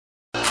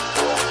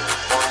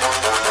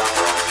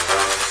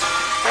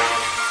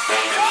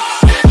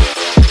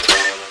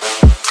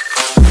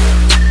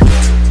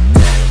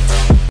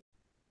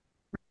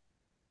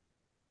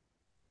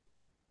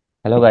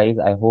Hello guys,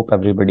 I hope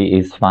everybody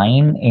is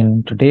fine.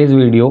 In today's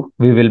video,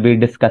 we will be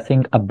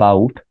discussing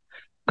about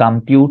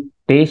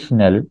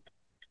computational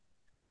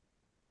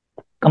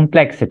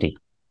complexity.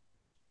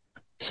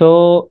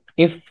 So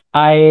if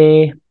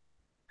I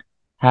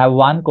have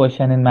one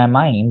question in my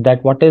mind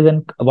that what is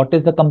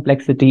the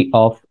complexity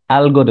of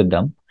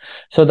algorithm?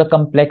 So the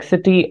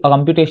complexity,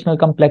 computational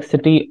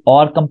complexity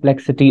or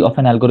complexity of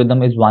an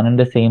algorithm is one and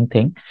the same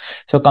thing.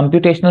 So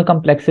computational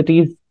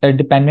complexity is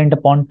dependent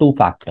upon two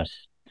factors.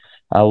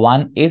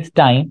 One is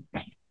time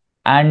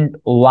and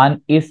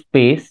one is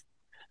space.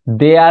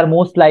 They are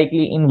most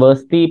likely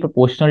inversely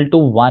proportional to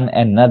one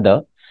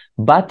another.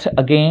 But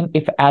again,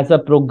 if as a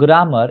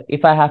programmer,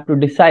 if I have to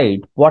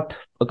decide what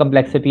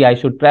complexity I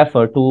should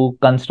prefer to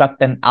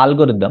construct an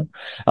algorithm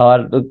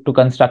or to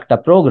construct a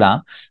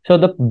program, so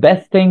the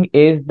best thing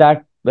is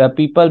that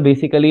people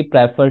basically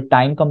prefer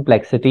time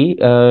complexity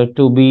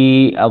to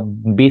be a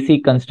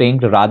basic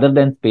constraint rather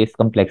than space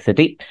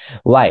complexity.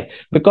 Why?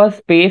 Because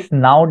space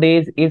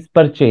nowadays is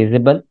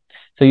purchasable,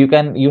 so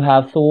you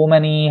have so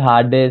many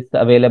hard disk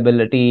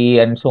availability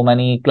and so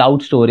many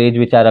cloud storage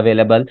which are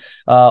available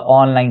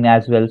online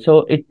as well. So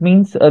it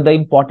means the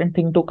important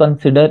thing to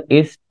consider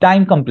is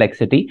time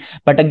complexity.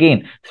 But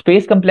again,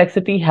 space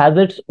complexity has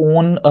its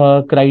own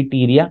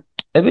criteria.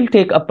 I will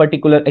take a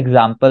particular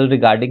example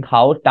regarding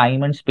how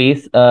time and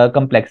space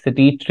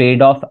complexity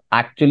trade-off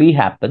actually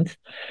happens.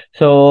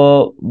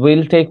 So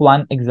we'll take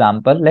one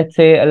example. Let's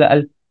say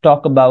I'll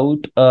talk about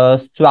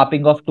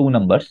swapping of two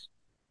numbers.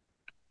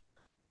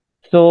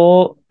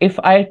 So if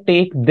I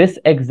take this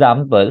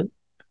example,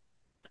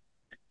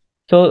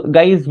 so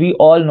guys, we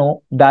all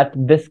know that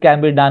this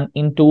can be done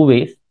in two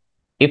ways.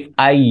 If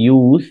I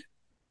use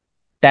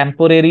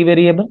temporary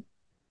variable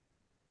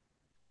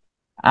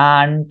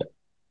and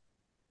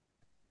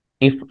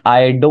if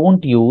I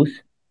don't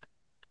use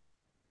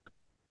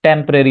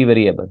temporary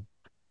variable.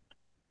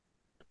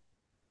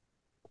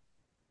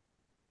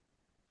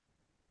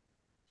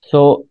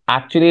 So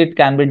actually it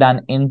can be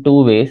done in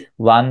two ways.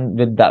 One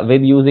with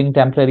using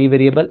temporary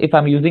variable. If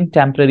I'm using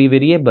temporary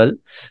variable,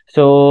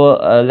 so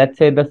let's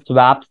say the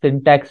swap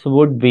syntax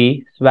would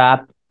be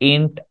swap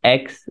int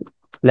x,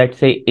 let's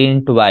say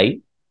int y,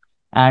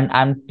 and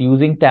I'm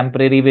using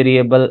temporary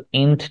variable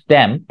int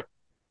temp.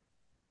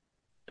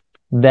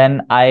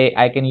 Then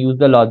I can use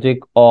the logic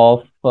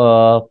of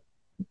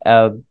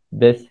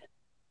this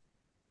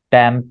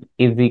temp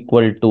is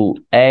equal to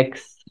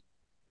x,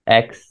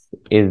 x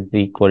is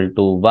equal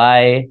to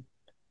y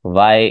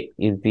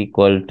is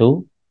equal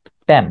to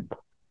temp.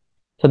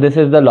 So this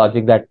is the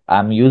logic that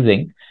I'm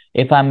using.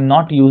 If I'm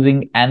not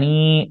using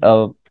any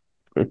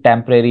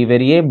temporary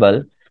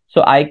variable,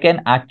 so I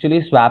can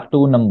actually swap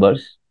two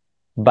numbers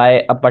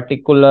by a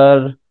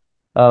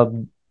uh,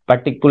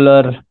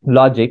 particular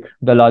logic.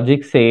 The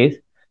logic says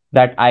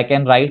that I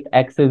can write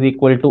x is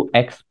equal to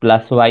x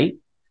plus y,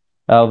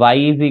 y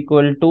is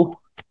equal to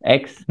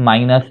x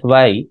minus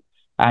y,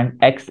 and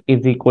x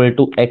is equal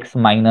to x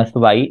minus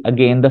y.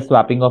 Again, the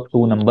swapping of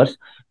two numbers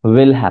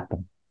will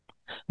happen.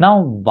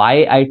 Now,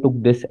 why I took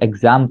this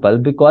example?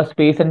 Because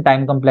space and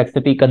time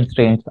complexity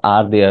constraints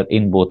are there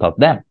in both of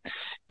them.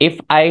 If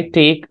I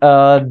take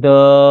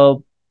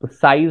the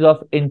size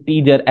of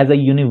integer as a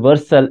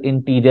universal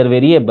integer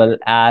variable,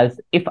 as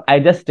if I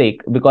just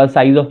take, because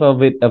size of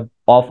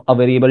a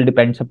variable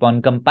depends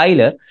upon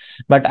compiler,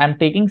 but I'm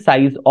taking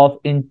size of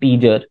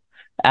integer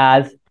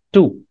as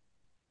 2,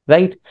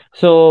 right?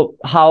 So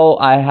how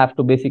I have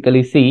to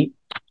basically see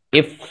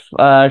if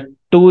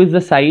 2 is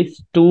the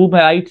size, 2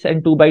 bytes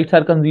and 2 bytes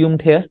are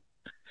consumed here.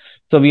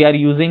 So we are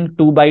using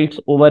 2 bytes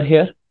over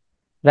here,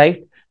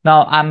 right?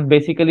 Now I'm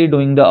basically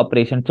doing the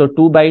operation. So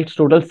 2 bytes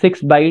total,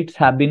 6 bytes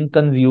have been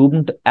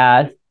consumed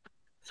as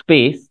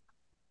space,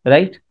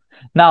 right?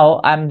 Now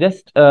I'm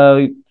just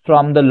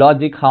from the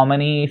logic, how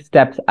many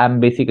steps I'm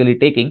basically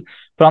taking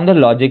from the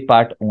logic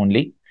part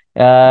only.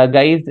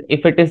 Guys,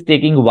 if it is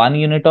taking 1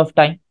 unit of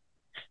time,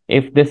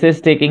 if this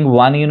is taking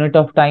 1 unit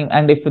of time,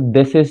 and if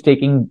this is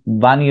taking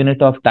 1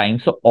 unit of time,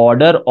 so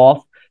order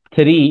of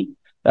 3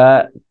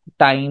 uh,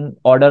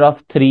 order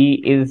of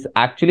 3 is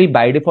actually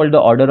by default the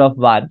order of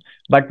 1,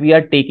 but we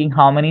are taking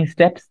how many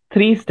steps?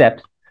 3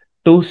 steps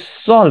to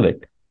solve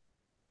it.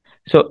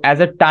 So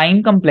as a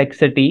time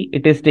complexity,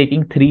 it is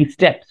taking 3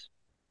 steps.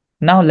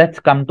 Now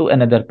let's come to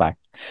another part.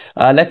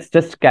 Let's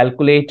just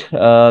calculate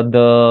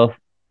the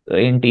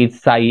int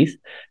size.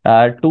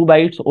 2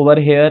 bytes over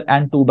here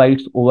and 2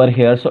 bytes over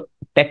here. So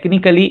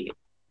technically,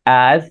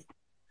 as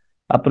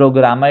a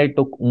programmer, it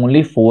took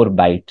only 4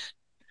 bytes.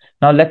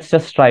 Now let's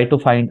just try to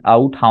find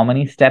out how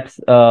many steps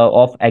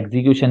of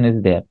execution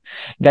is there.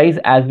 Guys,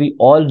 as we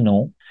all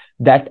know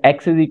that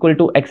x is equal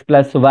to x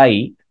plus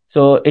y.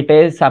 So it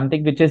is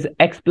something which is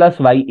x plus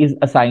y is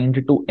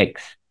assigned to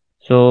x.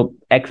 So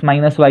x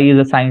minus y is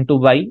assigned to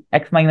y,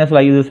 x minus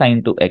y is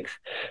assigned to x.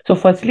 So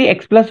firstly,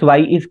 x plus y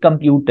is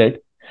computed,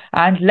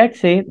 and let's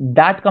say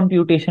that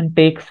computation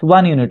takes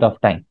 1 unit of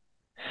time.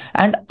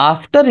 And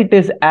after it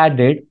is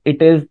added,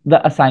 it is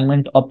the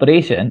assignment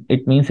operation.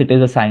 It means it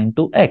is assigned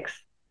to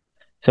x.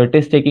 So it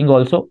is taking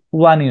also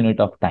 1 unit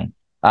of time.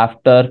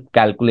 after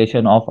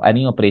calculation of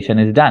any operation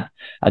is done.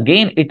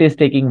 Again, it is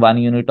taking 1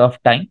 unit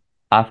of time.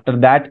 After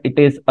that, it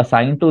is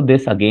assigned to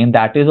this again.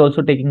 That is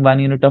also taking 1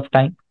 unit of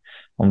time.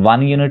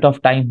 1 unit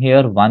of time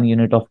here, 1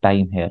 unit of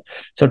time here.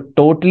 So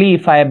totally,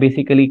 if I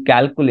basically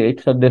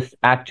calculate, so this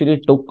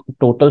actually took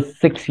total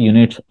 6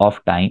 units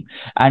of time.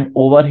 And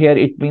over here,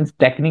 it means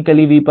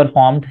technically we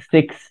performed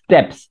 6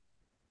 steps.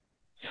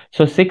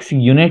 So 6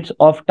 units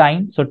of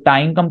time. So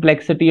time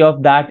complexity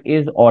of that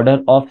is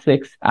order of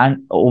 6.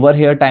 And over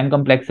here, time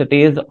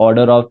complexity is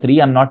order of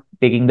 3. I'm not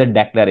taking the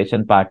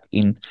declaration part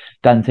in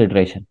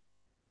consideration.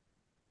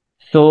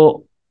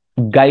 So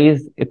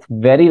guys, it's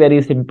very,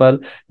 very simple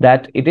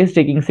that it is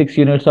taking 6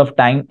 units of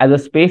time. As a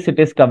space, it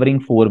is covering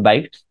 4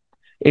 bytes.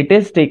 It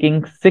is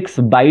taking 6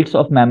 bytes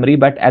of memory,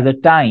 but as a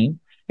time,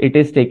 it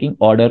is taking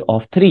order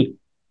of 3.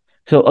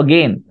 So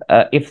again,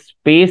 if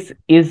space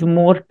is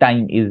more,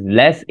 time is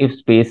less. If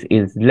space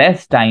is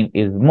less, time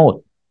is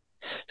more.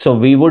 So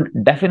we would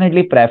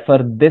definitely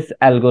prefer this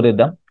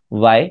algorithm.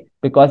 Why?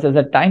 Because as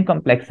a time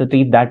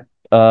complexity that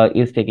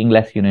is taking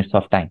less units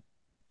of time.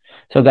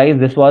 So guys,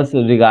 this was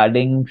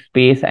regarding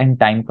space and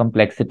time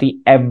complexity.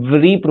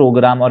 Every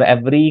program or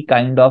every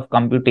kind of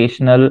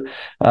computational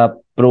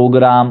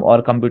program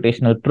or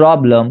computational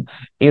problem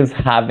is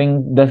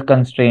having the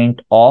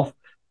constraint of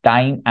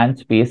time and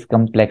space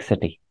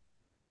complexity.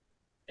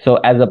 So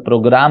as a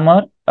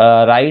programmer,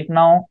 right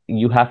now,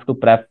 you have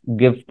to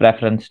give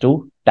preference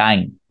to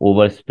time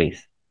over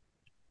space.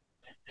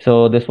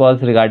 So this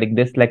was regarding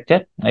this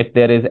lecture. If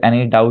there is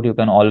any doubt, you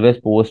can always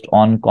post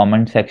on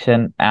comment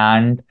section,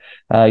 and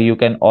you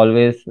can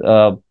always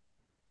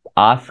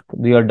ask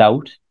your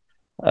doubts.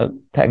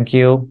 Thank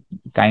you.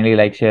 Kindly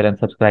like, share, and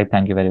subscribe.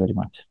 Thank you very, very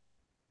much.